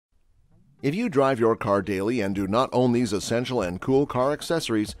If you drive your car daily and do not own these essential and cool car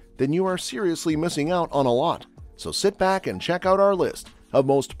accessories, then you are seriously missing out on a lot. So sit back and check out our list of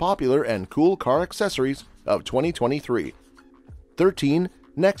most popular and cool car accessories of 2023. 13.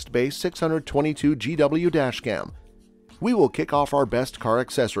 NextBase 622 GW Dashcam. We will kick off our best car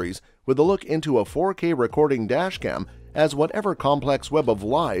accessories with a look into a 4K recording dashcam, as whatever complex web of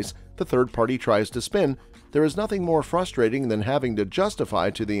lies the third party tries to spin, there is nothing more frustrating than having to justify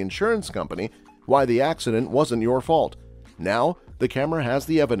to the insurance company why the accident wasn't your fault. Now, the camera has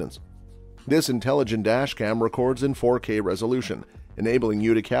the evidence. This intelligent dashcam records in 4K resolution, enabling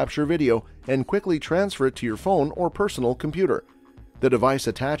you to capture video and quickly transfer it to your phone or personal computer. The device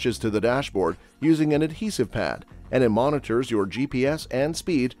attaches to the dashboard using an adhesive pad, and it monitors your GPS and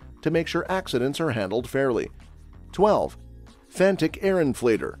speed to make sure accidents are handled fairly. 12. Fantic Air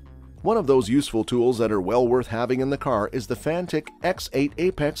Inflator. One of those useful tools that are well worth having in the car is the Fantic X8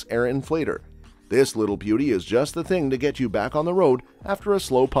 Apex Air Inflator. This little beauty is just the thing to get you back on the road after a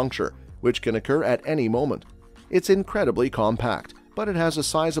slow puncture, which can occur at any moment. It's incredibly compact, but it has a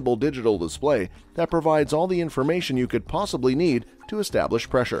sizable digital display that provides all the information you could possibly need to establish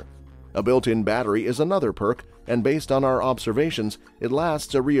pressure. A built-in battery is another perk, and based on our observations, it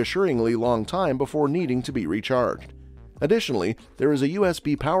lasts a reassuringly long time before needing to be recharged. Additionally, there is a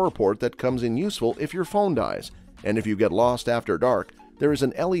USB power port that comes in useful if your phone dies, and if you get lost after dark, there is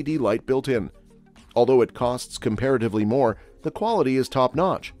an LED light built in. Although it costs comparatively more, the quality is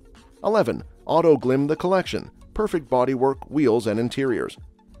top-notch. 11. Auto Glim the Collection. Perfect bodywork, wheels, and interiors.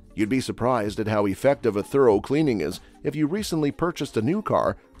 You'd be surprised at how effective a thorough cleaning is if you recently purchased a new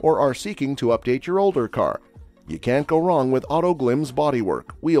car or are seeking to update your older car. You can't go wrong with Auto Glim's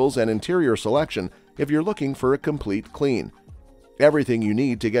bodywork, wheels, and interior selection if you're looking for a complete clean. Everything you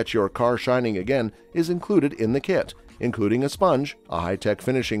need to get your car shining again is included in the kit, including a sponge, a high-tech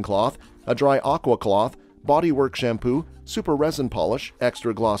finishing cloth, a dry aqua cloth, bodywork shampoo, super resin polish,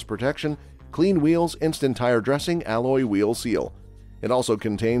 extra gloss protection, clean wheels, instant tire dressing, alloy wheel seal. It also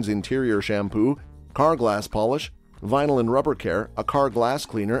contains interior shampoo, car glass polish, vinyl and rubber care, a car glass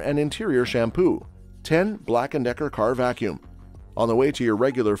cleaner, and interior shampoo. 10. Black & Decker Car Vacuum. On the way to your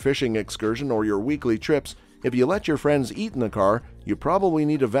regular fishing excursion or your weekly trips, if you let your friends eat in the car, you probably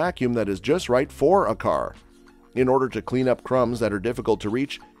need a vacuum that is just right for a car. In order to clean up crumbs that are difficult to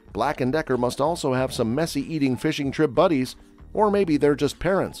reach, Black & Decker must also have some messy-eating fishing trip buddies, or maybe they're just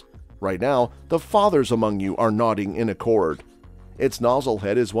parents. Right now, the fathers among you are nodding in accord. Its nozzle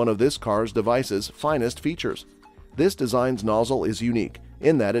head is one of this car's device's finest features. This design's nozzle is unique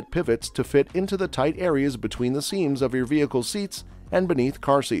in that it pivots to fit into the tight areas between the seams of your vehicle's seats and beneath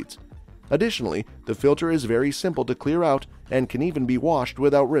car seats. Additionally, the filter is very simple to clear out and can even be washed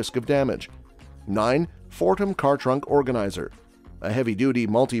without risk of damage. 9. Fortum Car Trunk Organizer. A heavy-duty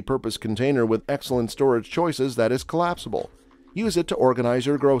multi-purpose container with excellent storage choices that is collapsible. Use it to organize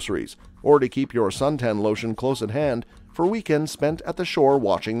your groceries, or to keep your suntan lotion close at hand for weekends spent at the shore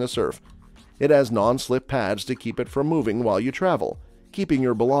watching the surf. It has non-slip pads to keep it from moving while you travel, keeping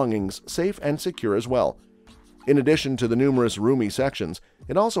your belongings safe and secure as well. In addition to the numerous roomy sections,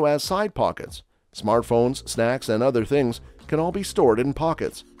 it also has side pockets. Smartphones, snacks, and other things can all be stored in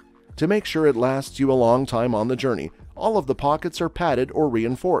pockets. To make sure it lasts you a long time on the journey, all of the pockets are padded or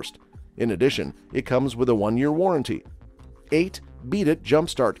reinforced. In addition, it comes with a 1-year warranty. 8. Beat It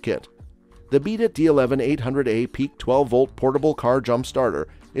Jumpstart Kit. The Beat It D11 800A Peak 12-volt portable car jump starter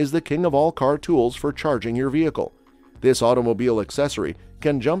is the king of all car tools for charging your vehicle. This automobile accessory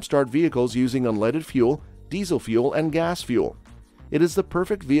can jumpstart vehicles using unleaded fuel, diesel fuel, and gas fuel. It is the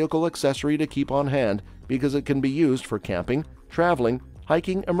perfect vehicle accessory to keep on hand because it can be used for camping, traveling,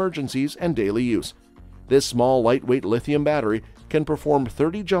 hiking, emergencies, and daily use. This small, lightweight lithium battery can perform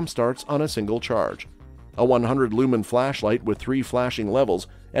 30 jump starts on a single charge. A 100-lumen flashlight with 3 flashing levels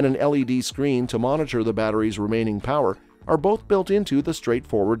and an LED screen to monitor the battery's remaining power are both built into the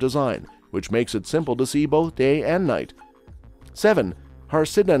straightforward design, which makes it simple to see both day and night. 7.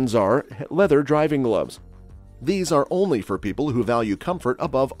 Harsidanzar Leather Driving Gloves. These are only for people who value comfort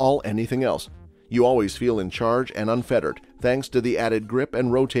above all anything else. You always feel in charge and unfettered, thanks to the added grip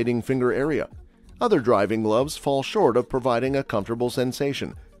and rotating finger area. Other driving gloves fall short of providing a comfortable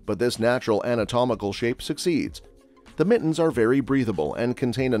sensation, but this natural anatomical shape succeeds. The mittens are very breathable and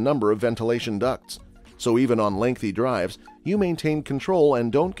contain a number of ventilation ducts, so even on lengthy drives, you maintain control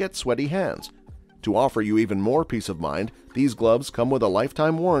and don't get sweaty hands. To offer you even more peace of mind, these gloves come with a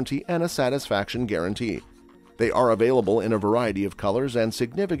lifetime warranty and a satisfaction guarantee. They are available in a variety of colors and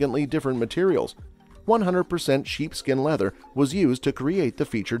significantly different materials. 100% sheepskin leather was used to create the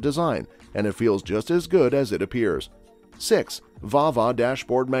featured design, and it feels just as good as it appears. 6. VAVA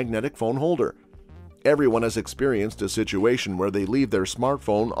Dashboard Magnetic Phone Holder. Everyone has experienced a situation where they leave their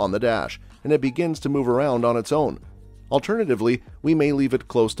smartphone on the dash and it begins to move around on its own. Alternatively, we may leave it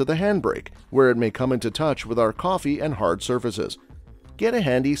close to the handbrake, where it may come into touch with our coffee and hard surfaces. Get a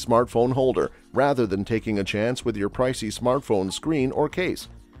handy smartphone holder rather than taking a chance with your pricey smartphone screen or case.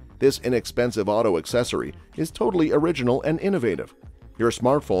 This inexpensive auto accessory is totally original and innovative. Your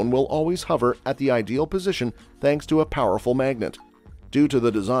smartphone will always hover at the ideal position thanks to a powerful magnet. Due to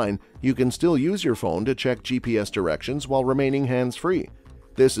the design, you can still use your phone to check GPS directions while remaining hands-free.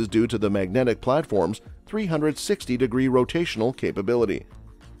 This is due to the magnetic platform's 360-degree rotational capability.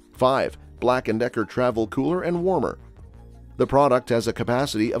 5. Black & Decker Travel Cooler and Warmer. The product has a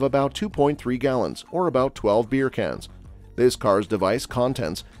capacity of about 2.3 gallons, or about 12 beer cans. This car's device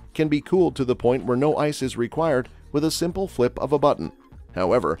contents can be cooled to the point where no ice is required with a simple flip of a button.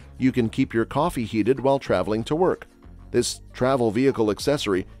 However, you can keep your coffee heated while traveling to work. This travel vehicle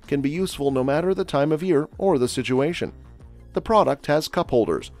accessory can be useful no matter the time of year or the situation. The product has cup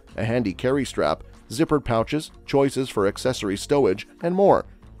holders, a handy carry strap, zippered pouches, choices for accessory stowage, and more.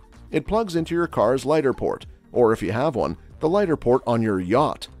 It plugs into your car's lighter port, or if you have one, the lighter port on your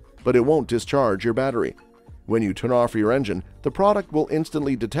yacht, but it won't discharge your battery. When you turn off your engine, the product will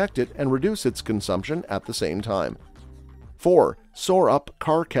instantly detect it and reduce its consumption at the same time. 4. Soar Up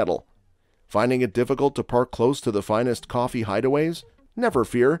Car Kettle. Finding it difficult to park close to the finest coffee hideaways? Never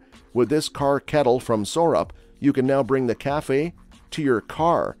fear. With this car kettle from Soar Up, you can now bring the cafe to your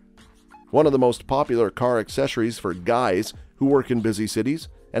car. One of the most popular car accessories for guys who work in busy cities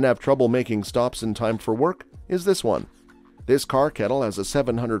and have trouble making stops in time for work is this one. This car kettle has a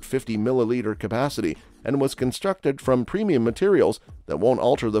 750 milliliter capacity and was constructed from premium materials that won't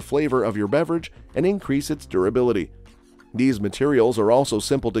alter the flavor of your beverage and increase its durability. These materials are also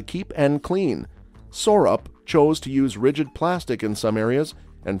simple to keep and clean. Soar Up chose to use rigid plastic in some areas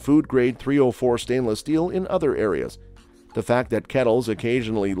and food-grade 304 stainless steel in other areas. The fact that kettles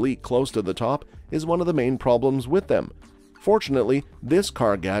occasionally leak close to the top is one of the main problems with them. Fortunately, this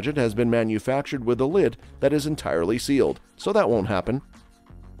car gadget has been manufactured with a lid that is entirely sealed, so that won't happen.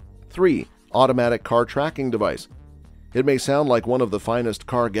 3. Automatic Car Tracking Device. It may sound like one of the finest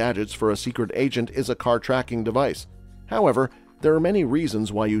car gadgets for a secret agent is a car tracking device. However, there are many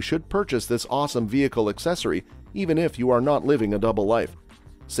reasons why you should purchase this awesome vehicle accessory even if you are not living a double life.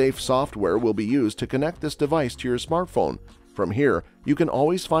 Safe software will be used to connect this device to your smartphone. From here, you can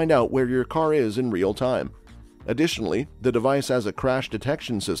always find out where your car is in real time. Additionally, the device has a crash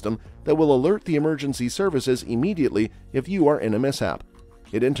detection system that will alert the emergency services immediately if you are in a mishap.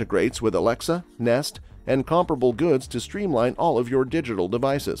 It integrates with Alexa, Nest, and comparable goods to streamline all of your digital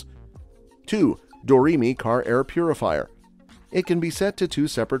devices. 2. Doremi Car Air Purifier. It can be set to 2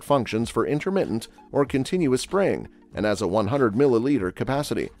 separate functions for intermittent or continuous spraying and has a 100 milliliter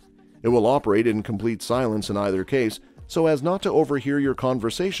capacity. It will operate in complete silence in either case so as not to overhear your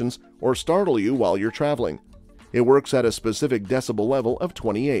conversations or startle you while you're traveling. It works at a specific decibel level of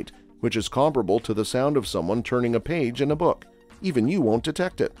 28, which is comparable to the sound of someone turning a page in a book. Even you won't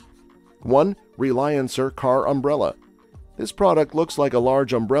detect it. 1. Reliancer Car Umbrella. This product looks like a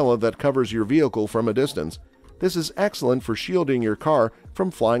large umbrella that covers your vehicle from a distance. This is excellent for shielding your car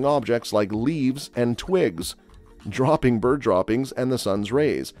from flying objects like leaves and twigs, dropping bird droppings, and the sun's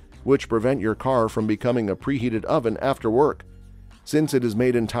rays, which prevent your car from becoming a preheated oven after work. Since it is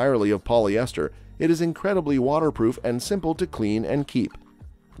made entirely of polyester, it is incredibly waterproof and simple to clean and keep.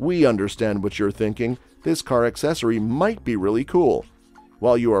 We understand what you're thinking. This car accessory might be really cool.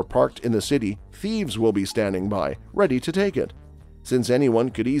 While you are parked in the city, thieves will be standing by, ready to take it. Since anyone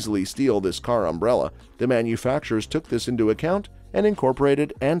could easily steal this car umbrella, the manufacturers took this into account and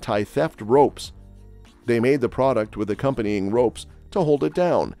incorporated anti-theft ropes. They made the product with accompanying ropes to hold it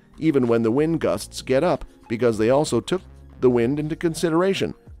down, even when the wind gusts get up, because they also took the wind into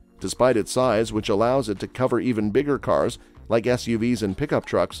consideration. Despite its size, which allows it to cover even bigger cars like SUVs and pickup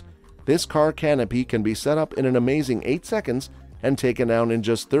trucks, this car canopy can be set up in an amazing 8 seconds and taken down in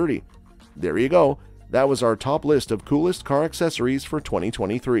just 30. There you go. That was our top list of coolest car accessories for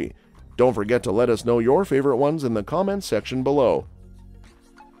 2023. Don't forget to let us know your favorite ones in the comments section below.